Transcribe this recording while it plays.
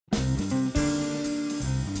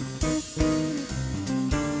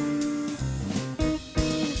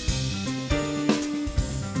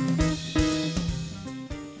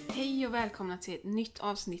välkomna till ett nytt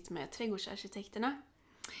avsnitt med Trädgårdsarkitekterna.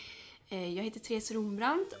 Jag heter Therese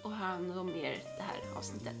Rombrand och har hand om er det här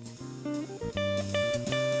avsnittet.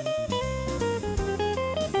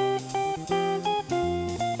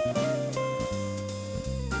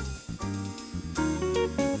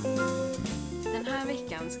 Den här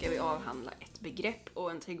veckan ska vi avhandla ett begrepp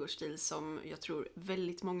och en trädgårdsstil som jag tror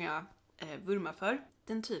väldigt många vurmar för.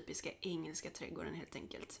 Den typiska engelska trädgården helt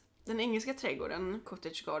enkelt. Den engelska trädgården,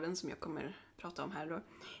 Cottage Garden, som jag kommer prata om här då,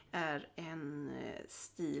 är en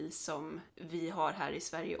stil som vi har här i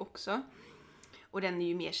Sverige också. Och den är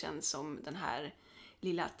ju mer känd som den här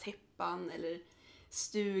lilla täppan eller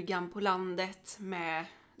stugan på landet med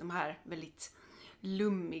de här väldigt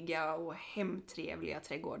lummiga och hemtrevliga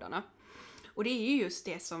trädgårdarna. Och det är ju just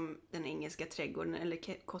det som den engelska trädgården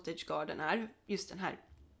eller Cottage Garden är. Just den här,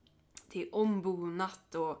 det är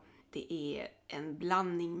ombonat och det är en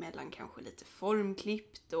blandning mellan kanske lite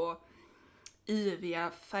formklippt och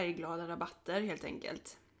yviga färgglada rabatter helt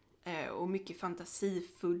enkelt. Och mycket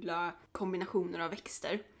fantasifulla kombinationer av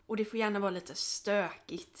växter. Och det får gärna vara lite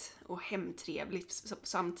stökigt och hemtrevligt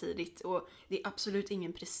samtidigt. Och det är absolut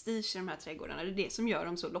ingen prestige i de här trädgårdarna. Det är det som gör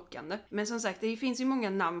dem så lockande. Men som sagt, det finns ju många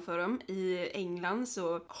namn för dem. I England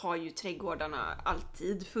så har ju trädgårdarna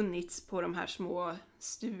alltid funnits på de här små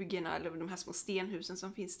stugorna eller de här små stenhusen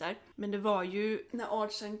som finns där. Men det var ju när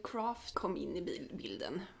arts and craft kom in i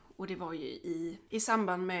bilden. Och det var ju i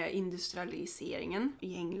samband med industrialiseringen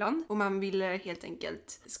i England. Och man ville helt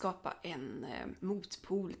enkelt skapa en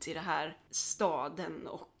motpol till det här staden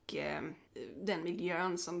och den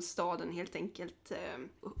miljön som staden helt enkelt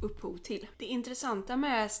upphov till. Det intressanta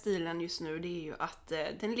med stilen just nu, det är ju att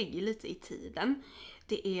den ligger lite i tiden.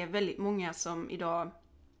 Det är väldigt många som idag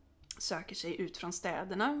söker sig ut från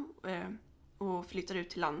städerna och flyttar ut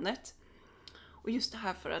till landet. Och just det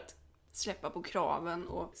här för att släppa på kraven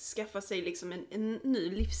och skaffa sig liksom en ny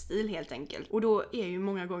livsstil helt enkelt. Och då är ju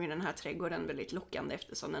många gånger den här trädgården väldigt lockande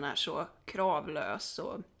eftersom den är så kravlös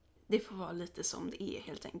och det får vara lite som det är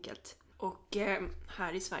helt enkelt. Och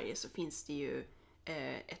här i Sverige så finns det ju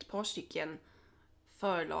ett par stycken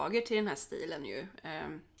förlager till den här stilen ju.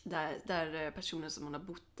 Där personer som har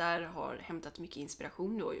bott där har hämtat mycket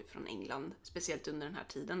inspiration då från England, speciellt under den här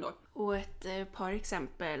tiden då. Och ett par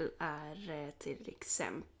exempel är till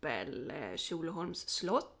exempel Tjolöholms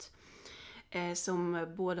slott,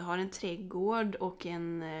 som både har en trädgård och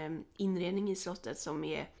en inredning i slottet som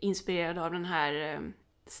är inspirerad av den här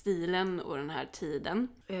stilen och den här tiden.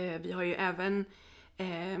 Vi har ju även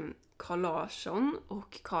Carl Larsson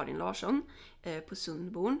och Karin Larsson på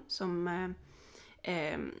Sundborn som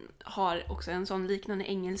har också en sån liknande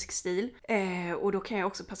engelsk stil. Och då kan jag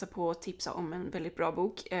också passa på att tipsa om en väldigt bra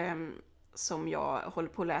bok som jag håller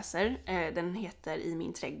på att läser. Den heter I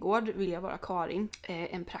min trädgård vill jag vara Karin.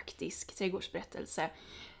 En praktisk trädgårdsberättelse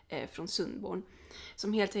från Sundborn.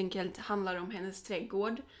 Som helt enkelt handlar om hennes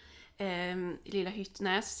trädgård. Lilla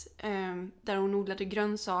Hyttnäs. Där hon odlade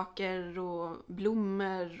grönsaker och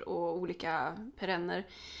blommor och olika perenner.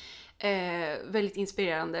 Väldigt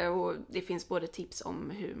inspirerande och det finns både tips om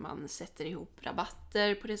hur man sätter ihop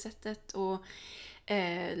rabatter på det sättet och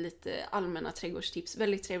lite allmänna trädgårdstips.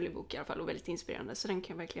 Väldigt trevlig bok i alla fall och väldigt inspirerande, så den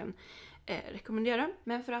kan jag verkligen rekommendera.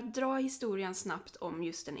 Men för att dra historien snabbt om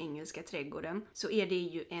just den engelska trädgården så är det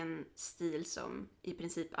ju en stil som i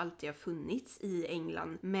princip alltid har funnits i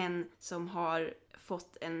England men som har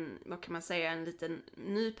fått en, vad kan man säga, en liten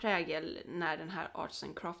ny prägel när den här arts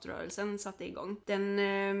and craft-rörelsen satte igång.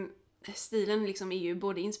 Den stilen liksom är ju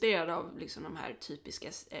både inspirerad av liksom de här typiska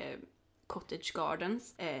Cottage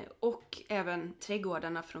Gardens och även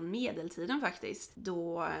trädgårdarna från medeltiden faktiskt,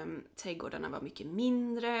 då trädgårdarna var mycket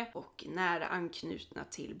mindre och nära anknutna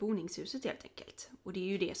till boningshuset helt enkelt. Och det är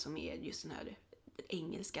ju det som är just den här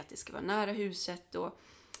engelska, att det ska vara nära huset och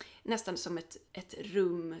nästan som ett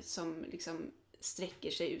rum som liksom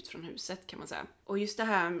sträcker sig ut från huset kan man säga. Och just det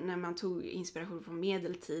här när man tog inspiration från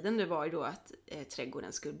medeltiden, det var ju då att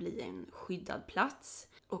trädgården skulle bli en skyddad plats.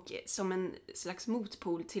 Och som en slags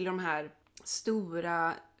motpol till de här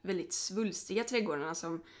stora, väldigt svulstiga trädgårdarna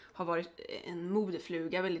som har varit en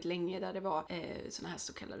modefluga väldigt länge, där det var såna här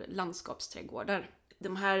så kallade landskapsträdgårdar.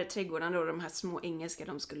 De här trädgårdarna då, de här små engelska,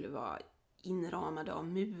 de skulle vara inramade av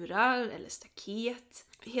murar eller staket.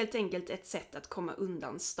 Helt enkelt ett sätt att komma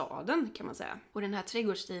undan staden kan man säga. Och den här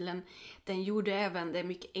trädgårdsstilen, den gjorde även det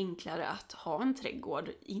mycket enklare att ha en trädgård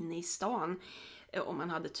inne i stan. Om man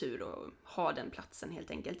hade tur att ha den platsen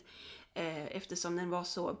helt enkelt. Eftersom den var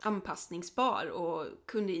så anpassningsbar och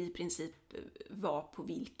kunde i princip vara på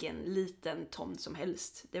vilken liten tomt som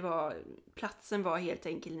helst. Platsen var helt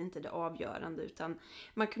enkelt inte det avgörande, utan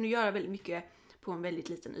man kunde göra väldigt mycket på en väldigt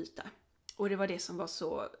liten yta. Och det var det som var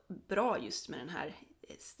så bra just med den här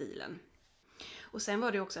stilen. Och sen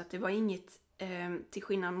var det också att det var inget, till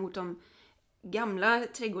skillnad mot de gamla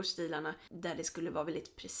trädgårdsstilarna där det skulle vara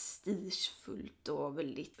väldigt prestigefullt och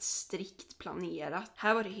väldigt strikt planerat.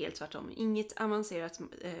 Här var det helt tvärtom. Inget avancerat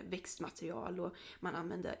växtmaterial och man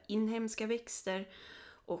använde inhemska växter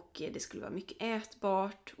och det skulle vara mycket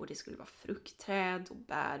ätbart och det skulle vara fruktträd och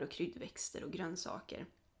bär och kryddväxter och grönsaker.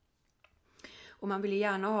 Och man ville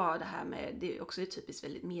gärna ha det här med, det är också typiskt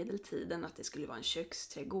väldigt medeltiden, att det skulle vara en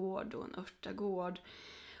köksträdgård och en örtagård.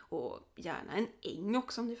 Och gärna en äng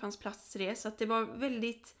också om det fanns plats till det. Så att det var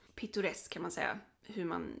väldigt pittoreskt kan man säga.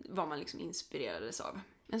 Vad man liksom inspirerades av.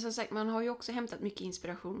 Men som sagt, man har ju också hämtat mycket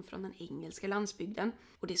inspiration från den engelska landsbygden.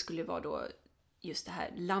 Och det skulle vara då just det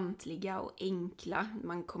här lantliga och enkla.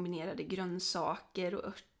 Man kombinerade grönsaker och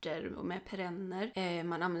örter och med perenner.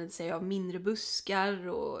 Man använde sig av mindre buskar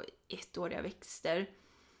och ettåriga växter.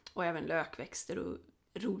 Och även lökväxter och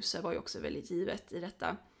rosor var ju också väldigt givet i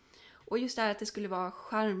detta. Och just det här att det skulle vara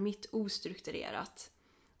charmigt, ostrukturerat.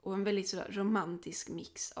 Och en väldigt sådär romantisk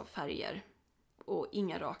mix av färger. Och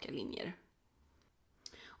inga raka linjer.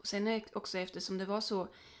 Och sen också eftersom det var så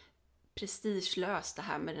prestigelöst det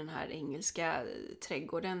här med den här engelska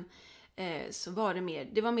trädgården. Så var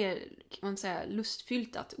det var mer kan man säga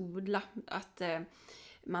lustfyllt att odla. Att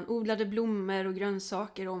man odlade blommor och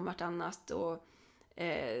grönsaker om vartannat. Och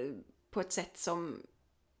på ett sätt som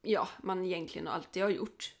man egentligen alltid har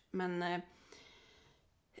gjort. Men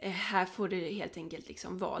här får det helt enkelt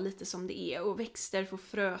liksom vara lite som det är. Och växter får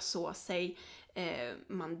fröså sig.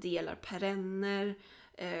 Man delar perenner.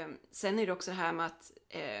 Sen är det också det här med att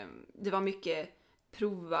det var mycket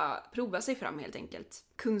prova sig fram helt enkelt.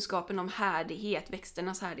 Kunskapen om härdighet,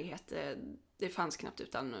 växternas härdighet, det fanns knappt,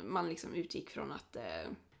 utan man liksom utgick från att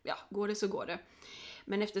går det så går det.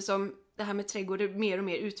 Men eftersom det här med trädgård mer och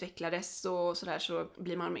mer utvecklades och sådär, så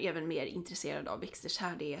blir man även mer intresserad av växters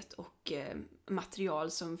härdighet och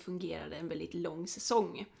material som fungerade en väldigt lång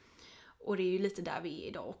säsong. Och det är ju lite där vi är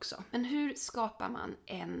idag också. Men hur skapar man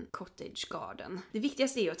en cottage garden? Det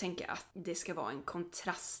viktigaste är att tänka att det ska vara en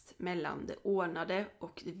kontrast mellan det ordnade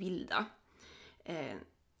och det vilda.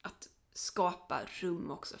 Att skapa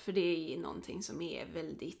rum också, för det är någonting som är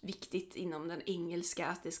väldigt viktigt inom den engelska,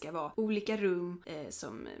 att det ska vara olika rum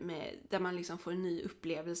där man liksom får en ny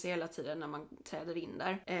upplevelse hela tiden när man träder in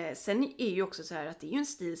där. Sen är ju också så här att det är ju en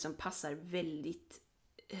stil som passar väldigt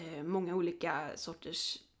många olika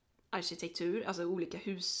sorters arkitektur, alltså olika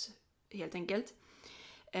hus helt enkelt.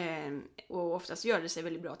 Och oftast gör det sig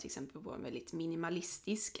väldigt bra till exempel på en väldigt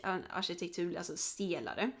minimalistisk arkitektur, alltså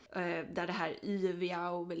stelare. Där det här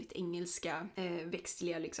yviga och väldigt engelska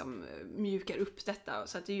växtliga liksom mjukar upp detta.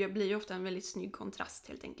 Så att det blir ju ofta en väldigt snygg kontrast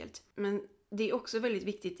helt enkelt. Men det är också väldigt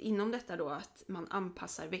viktigt inom detta då att man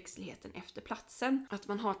anpassar växtligheten efter platsen. Att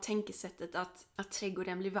man har tänkesättet att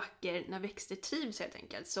trädgården blir vacker när växter trivs helt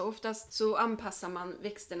enkelt. Så oftast så anpassar man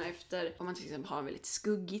växterna efter, om man till exempel har en väldigt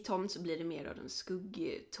skuggig tomt så blir det mer av de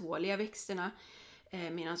skuggtåliga växterna.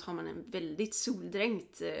 Medan har man en väldigt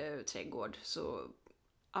soldränkt trädgård så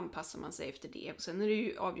anpassar man sig efter det. Och sen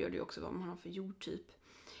avgör det ju också vad man har för jordtyp.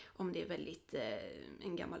 Om det är väldigt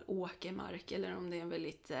en gammal åkermark eller om det är en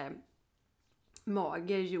väldigt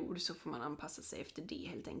mager jord, så får man anpassa sig efter det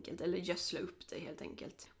helt enkelt. Eller gödsla upp det helt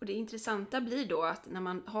enkelt. Och det intressanta blir då att när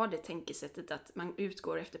man har det tänkesättet att man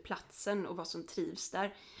utgår efter platsen och vad som trivs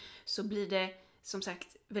där, så blir det som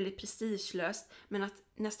sagt väldigt prestigelöst, men att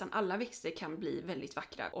nästan alla växter kan bli väldigt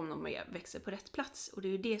vackra om de växer på rätt plats. Och det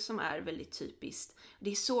är ju det som är väldigt typiskt.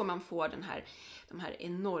 Det är så man får de här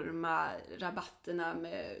enorma rabatterna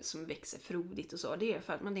som växer frodigt och så. Det är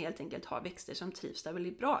för att man helt enkelt har växter som trivs där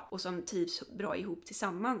väldigt bra och som trivs bra ihop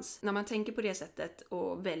tillsammans. När man tänker på det sättet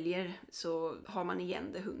och väljer, så har man igen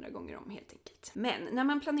det 100 gånger om helt enkelt. Men när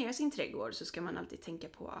man planerar sin trädgård så ska man alltid tänka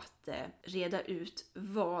på att reda ut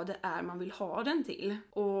vad det är man vill ha den till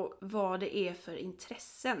och vad det är för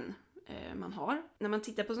intressen man har. När man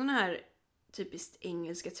tittar på sådana här typiskt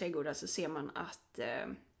engelska trädgårdar så ser man att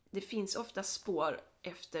det finns ofta spår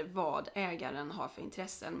efter vad ägaren har för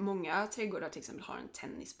intressen. Många trädgårdar till exempel har en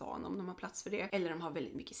tennisbana om de har plats för det. Eller de har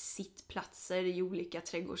väldigt mycket sittplatser i olika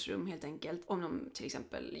trädgårdsrum helt enkelt. Om de till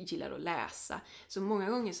exempel gillar att läsa. Så många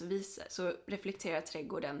gånger så reflekterar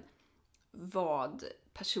trädgården vad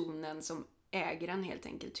personen som ägaren helt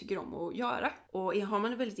enkelt tycker om att göra. Och har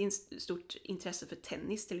man ett väldigt stort intresse för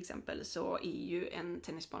tennis till exempel, så är ju en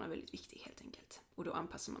tennisbana väldigt viktig helt enkelt. Och då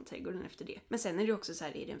anpassar man trädgården efter det. Men sen är det också så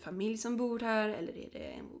här, är det en familj som bor här eller är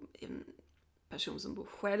det en person som bor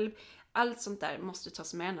själv? Allt sånt där måste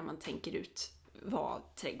tas med när man tänker ut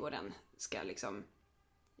vad trädgården ska liksom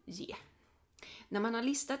ge. När man har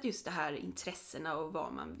listat just det här intressena och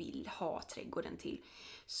vad man vill ha trädgården till,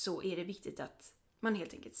 så är det viktigt att man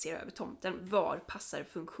helt enkelt ser över tomten. Var passar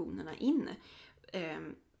funktionerna in?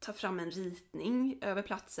 Ta fram en ritning över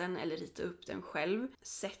platsen eller rita upp den själv.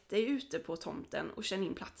 Sätt dig ute på tomten och känn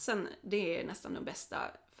in platsen. Det är nästan det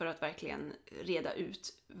bästa för att verkligen reda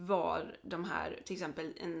ut var de här, till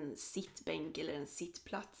exempel en sittbänk eller en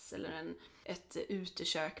sittplats eller ett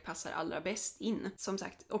utekök passar allra bäst in. Som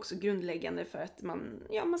sagt, också grundläggande för att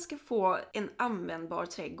man ska få en användbar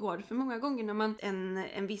trädgård. För många gånger när man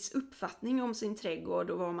en viss uppfattning om sin trädgård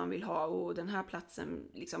och vad man vill ha och den här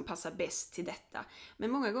platsen liksom passar bäst till detta.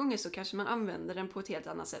 Men många gånger så kanske man använder den på ett helt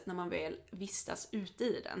annat sätt när man väl vistas ute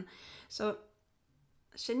i den. Så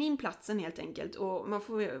känn in platsen helt enkelt, och man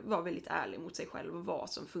får vara väldigt ärlig mot sig själv och vad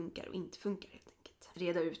som funkar och inte funkar helt enkelt.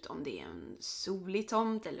 Reda ut om det är en solig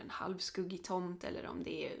tomt eller en halvskuggig tomt eller om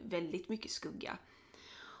det är väldigt mycket skugga.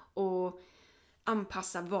 Och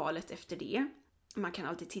anpassa valet efter det. Man kan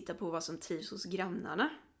alltid titta på vad som trivs hos grannarna,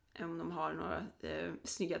 om de har några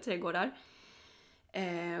snygga trädgårdar.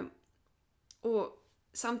 Och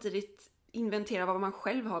samtidigt inventera vad man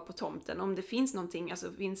själv har på tomten. Om det finns någonting,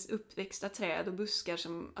 alltså finns uppväxta träd och buskar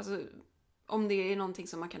som, alltså om det är någonting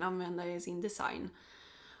som man kan använda i sin design.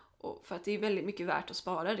 Och för att det är väldigt mycket värt att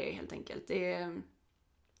spara det helt enkelt.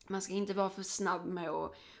 Man ska inte vara för snabb med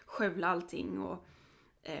att skövla allting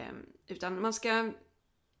utan man ska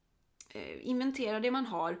inventera det man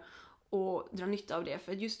har och dra nytta av det.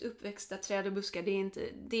 För just uppväxta träd och buskar,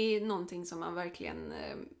 det är någonting som man verkligen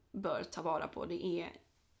bör ta vara på. Det är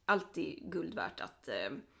alltid guld värt att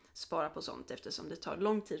spara på sånt, eftersom det tar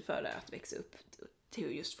lång tid för det att växa upp till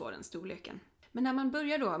att just få den storleken. Men när man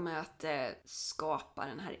börjar då med att skapa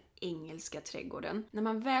den här engelska trädgården, när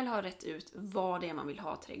man väl har rätt ut vad det är man vill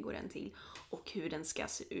ha trädgården till och hur den ska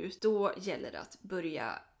se ut, då gäller det att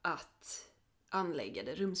börja att anlägga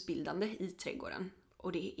det rumsbildande i trädgården.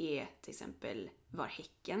 Och det är till exempel var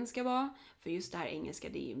häcken ska vara, för just det här engelska,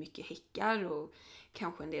 det är mycket häckar och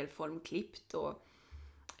kanske en del formklippt och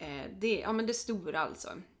det stora alltså.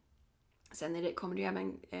 Sen kommer det ju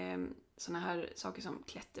även såna här saker som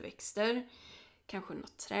klätterväxter, kanske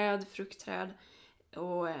något träd, fruktträd.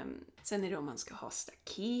 Och sen är det om man ska ha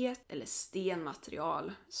staket eller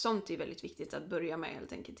stenmaterial. Sånt är väldigt viktigt att börja med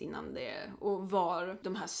helt enkelt innan det. Och var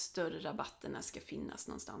de här större rabatterna ska finnas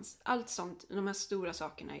någonstans. Allt sånt, de här stora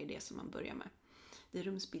sakerna är det som man börjar med. Det är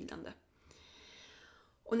rumsbildande.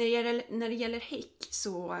 Och när det gäller häck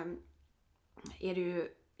så är det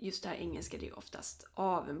ju just det här engelska, det är oftast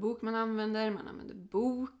avenbok man använder. Man använder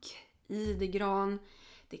bok, idegran,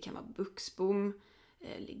 det kan vara buxbom,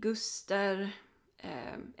 liguster,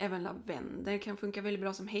 även lavendel kan funka väldigt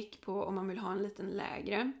bra som häck på om man vill ha en liten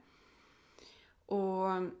lägre. Och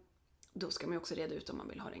då ska man också reda ut om man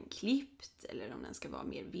vill ha den klippt eller om den ska vara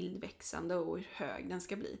mer vildväxande och hur hög den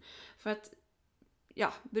ska bli. För att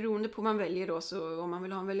beroende på vad man väljer då, så om man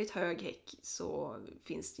vill ha en väldigt hög häck så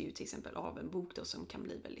finns det ju till exempel avenbok då som kan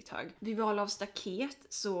bli väldigt hög. Vid val av staket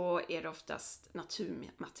så är det oftast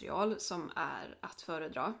naturmaterial som är att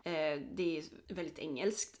föredra. Det är väldigt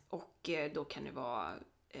engelskt och då kan det vara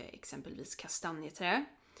exempelvis kastanjeträ.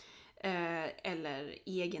 Eller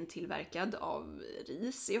egentillverkad av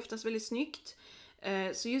ris är oftast väldigt snyggt.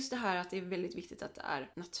 Så just det här att det är väldigt viktigt att det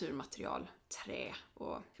är naturmaterial, trä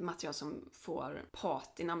och material som får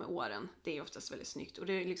patina med åren. Det är oftast väldigt snyggt och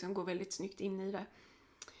det liksom går väldigt snyggt in i det.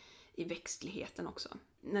 I växtligheten också.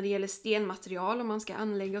 När det gäller stenmaterial, om man ska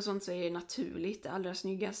anlägga och sånt, så är det naturligt det allra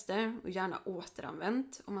snyggaste och gärna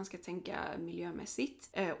återanvänt om man ska tänka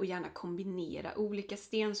miljömässigt. Och gärna kombinera olika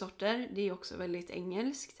stensorter, det är också väldigt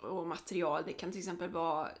engelskt. Och material, det kan till exempel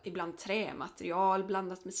vara ibland trämaterial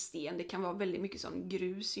blandat med sten. Det kan vara väldigt mycket sån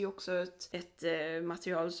grus är också ett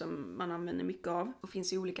material som man använder mycket av och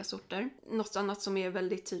finns i olika sorter. Något annat som är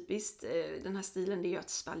väldigt typiskt den här stilen, det är ju att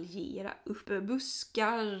spaljera upp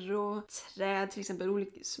buskar och träd, till exempel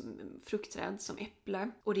olika fruktträd som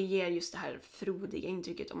äpple. Och det ger just det här frodiga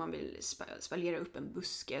intrycket om man vill spaljera upp en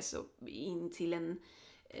buske så in till en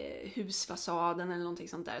husfasaden eller någonting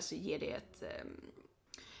sånt där, så ger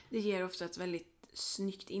det ger ofta ett väldigt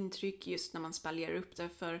snyggt intryck just när man spaljerar upp det,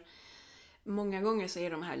 för många gånger så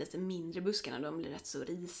är de här lite mindre buskarna, de blir rätt så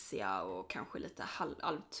risiga och kanske lite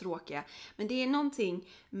halvtråkiga. Men det är någonting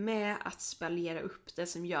med att spaljera upp det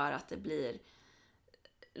som gör att det blir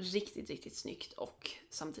riktigt, riktigt snyggt och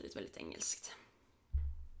samtidigt väldigt engelskt.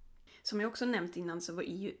 Som jag också nämnt innan så var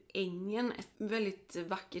ju ängen ett väldigt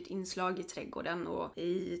vackert inslag i trädgården, och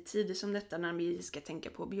i tider som detta när vi ska tänka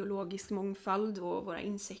på biologisk mångfald och våra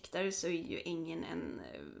insekter så är ju ängen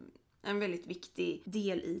en väldigt viktig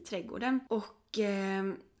del i trädgården. Och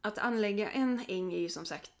Att anlägga en äng är ju som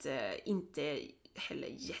sagt inte heller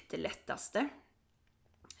jättelättaste.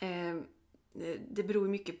 Det beror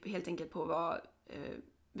mycket helt enkelt på vad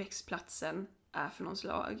växtplatsen är för någon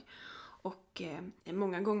slag. Och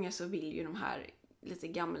många gånger så vill ju de här lite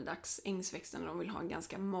gammeldags ängsväxterna, de vill ha en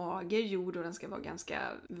ganska mager jord och den ska vara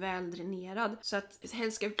ganska väldränerad. Så att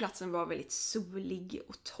helst ska platsen vara väldigt solig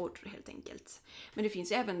och torr helt enkelt. Men det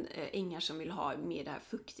finns även ängar som vill ha mer det här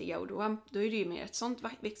fuktiga och då är det ju mer ett sånt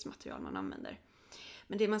växtmaterial man använder.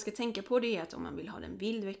 Men det man ska tänka på det är att om man vill ha den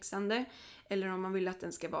vildväxande eller om man vill att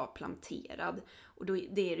den ska vara planterad. Och då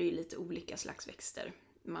det är det ju lite olika slags växter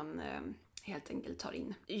man helt enkelt tar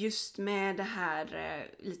in. Just med det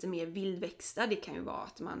här lite mer vildväxta, det kan ju vara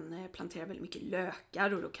att man planterar väldigt mycket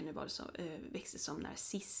lökar och då kan det vara växter som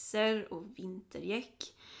narcisser och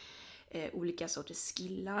vintergäck, olika sorters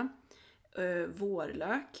skilla,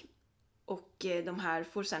 vårlök. Och de här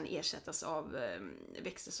får sedan ersättas av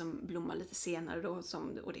växter som blommar lite senare då,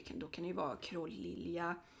 då kan det ju vara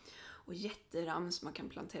krolllilja och jätterams. Man kan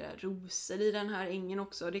plantera rosor i den här ängen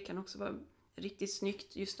också. Det kan också vara riktigt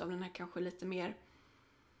snyggt just av den här kanske lite mer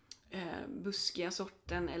buskiga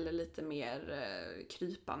sorten eller lite mer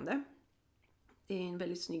krypande. Det är en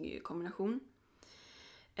väldigt snygg kombination.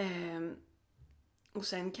 Och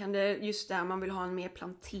sen kan det, just där man vill ha en mer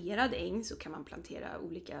planterad äng, så kan man plantera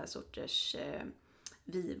olika sorters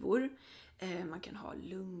vivor. Man kan ha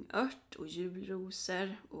lungört och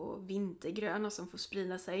julrosor och vintergröna som får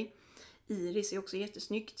sprida sig. Iris är också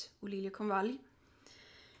jättesnyggt och liljekonvalj.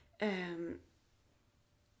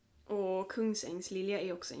 Och kungsängslilja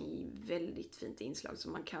är också en väldigt fint inslag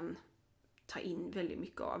som man kan ta in väldigt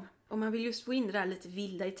mycket av. Om man vill just få in det där lite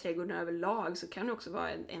vilda i trädgården överlag så kan det också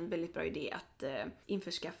vara en väldigt bra idé att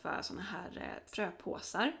införskaffa såna här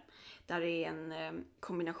fröpåsar. Där är en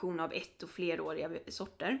kombination av ett- och fleråriga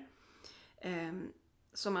sorter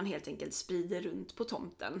som man helt enkelt sprider runt på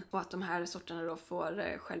tomten. Och att de här sorterna då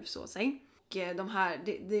får självså sig. Och de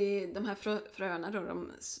här fröna då,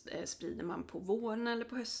 de sprider man på våren eller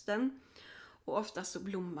på hösten. Och oftast så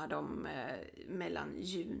blommar de mellan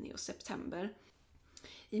juni och september.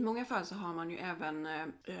 I många fall så har man ju även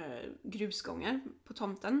grusgångar på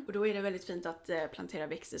tomten. Och då är det väldigt fint att plantera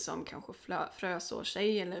växter som kanske frösår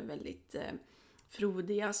sig eller väldigt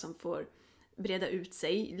frodiga som får breda ut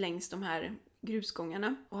sig längs de här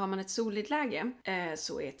grusgångarna. Och har man ett soligt läge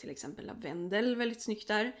så är till exempel lavendel väldigt snyggt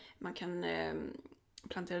där. Man kan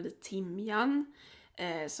plantera lite timjan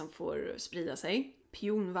som får sprida sig.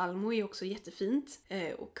 Pionvallmo är också jättefint.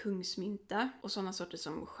 Och kungsmynta och sådana sorter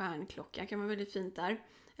som stjärnklocka kan vara väldigt fint där.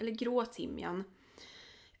 Eller gråtimjan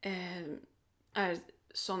är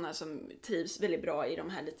sådana som trivs väldigt bra i de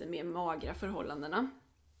här lite mer magra förhållandena.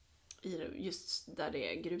 Just där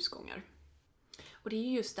det är grusgångar. Och det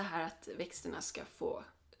är just det här att växterna ska få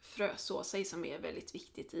fröså sig som är väldigt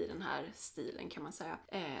viktigt i den här stilen kan man säga.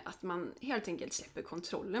 Att man helt enkelt släpper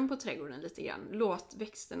kontrollen på trädgården lite grann. Låt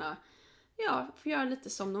växterna få göra lite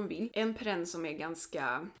som de vill. En perenn som är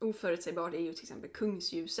ganska oförutsägbar är ju till exempel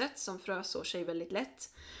kungsljuset som frösår sig väldigt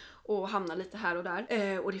lätt och hamnar lite här och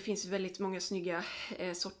där. Och det finns väldigt många snygga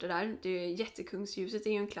sorter där. Jättekungsljuset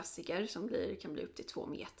är ju en klassiker som kan bli upp till 2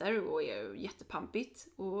 meter och är jättepampigt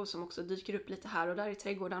och som också dyker upp lite här och där i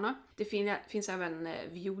trädgårdarna. Det finns även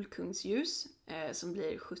violkungsljus som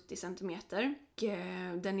blir 70 centimeter.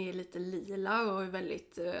 Den är lite lila och är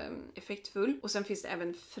väldigt effektfull. Och sen finns det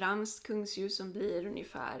även franskt kungsljus som blir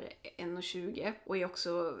ungefär 1,20 och är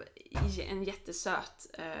också en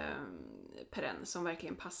jättesöt perenn som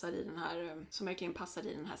verkligen passar i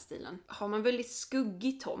den här stilen. Har man väldigt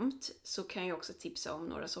skuggig tomt så kan jag också tipsa om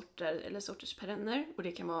några sorters perenner. Och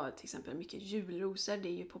det kan vara till exempel mycket julrosor, det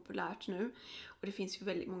är ju populärt nu. Och det finns ju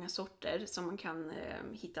väldigt många sorter som man kan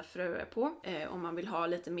hitta fröer på om man vill ha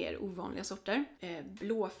lite mer ovanliga sorter.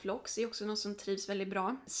 Blåflox är också något som trivs väldigt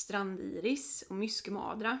bra. Strandiris och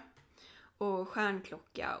myskmadra. Och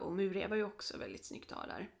stjärnklocka och mureva är ju också väldigt snyggt att ha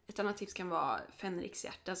där. Ett annat tips kan vara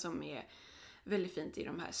fänrikshjärta som är väldigt fint i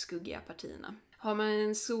de här skuggiga partierna. Har man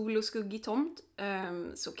en sol- och skuggig tomt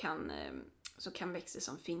så kan växter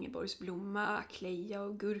som fingerborgsblomma, kleja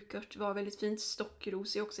och gurkört vara väldigt fint.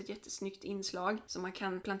 Stockros är också ett jättesnyggt inslag som man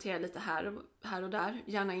kan plantera lite här och där.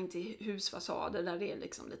 Gärna in till husfasader där det är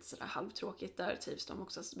liksom lite sådär halvtråkigt. Där trivs de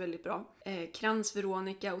också väldigt bra.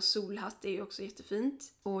 Kransveronika och solhatt är ju också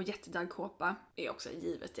jättefint. Och jättedagkåpa är också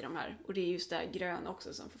givet i de här. Och det är just det här gröna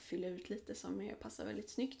också som får fylla ut lite som passar väldigt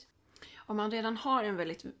snyggt. Om man redan har en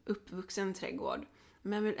väldigt uppvuxen trädgård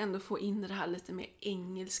men vill ändå få in det här lite mer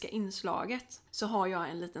engelska inslaget, så har jag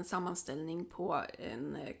en liten sammanställning på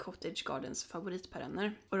en Cottage Gardens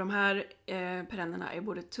favoritperenner. Och de här perennerna är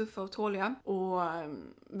både tuffa och tåliga och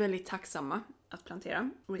väldigt tacksamma att plantera.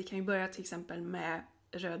 Och vi kan ju börja till exempel med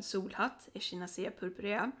röd solhatt, Echinacea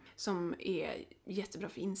purpurea, som är jättebra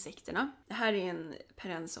för insekterna. Det här är en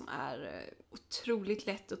perenn som är otroligt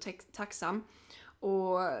lätt och tacksam.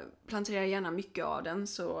 Och planterar gärna mycket av den,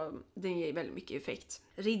 så den ger väldigt mycket effekt.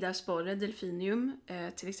 Riddarsporre, delfinium,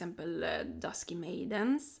 till exempel Dusky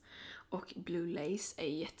Maidens och Blue Lace är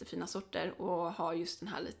jättefina sorter och har just den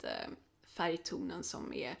här lite färgtonen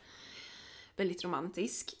som är väldigt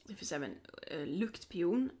romantisk. Det finns även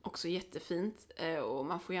luktpion, också jättefint, och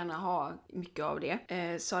man får gärna ha mycket av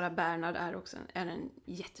det. Sara Bernard är också en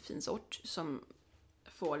jättefin sort som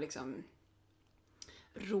får liksom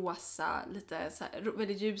rosa, lite så här,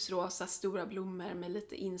 väldigt ljusrosa, stora blommor med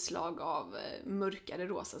lite inslag av mörkare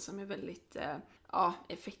rosa som är väldigt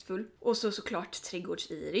effektfull. Och så såklart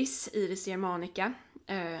trädgårdsiris, Iris germanica,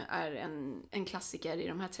 är en klassiker i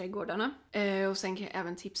de här trädgårdarna. Och sen kan jag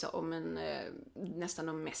även tipsa om nästan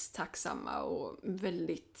de mest tacksamma och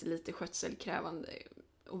väldigt lite skötselkrävande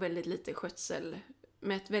och väldigt lite skötsel,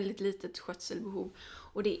 med ett väldigt litet skötselbehov.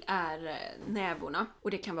 Och det är nävorna.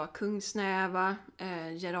 Och det kan vara kungsnäva,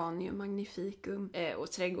 geranium magnificum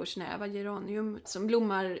och trädgårdsnäva geranium som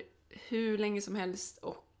blommar hur länge som helst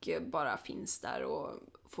och bara finns där och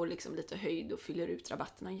får liksom lite höjd och fyller ut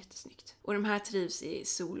rabatterna jättesnyggt. Och de här trivs i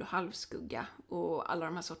sol och halvskugga och alla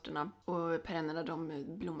de här sorterna. Och perennerna, de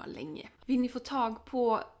blommar länge. Vill ni få tag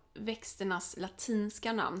på växternas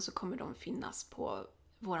latinska namn så kommer de finnas på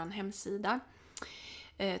våran hemsida.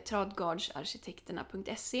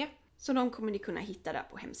 Trädgårdsarkitekterna.se. Så de kommer ni kunna hitta där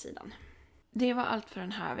på hemsidan. Det var allt för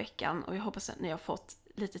den här veckan och jag hoppas att ni har fått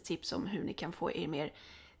lite tips om hur ni kan få er mer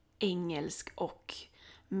engelsk och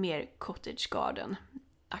mer Cottage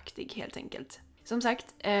Garden-aktig helt enkelt. Som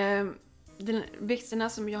sagt, de växterna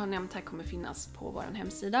som jag har nämnt här kommer finnas på vår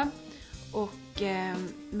hemsida. Och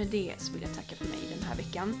med det så vill jag tacka för mig den här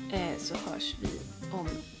veckan. Så hörs vi om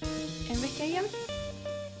en vecka igen.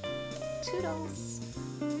 Toodles!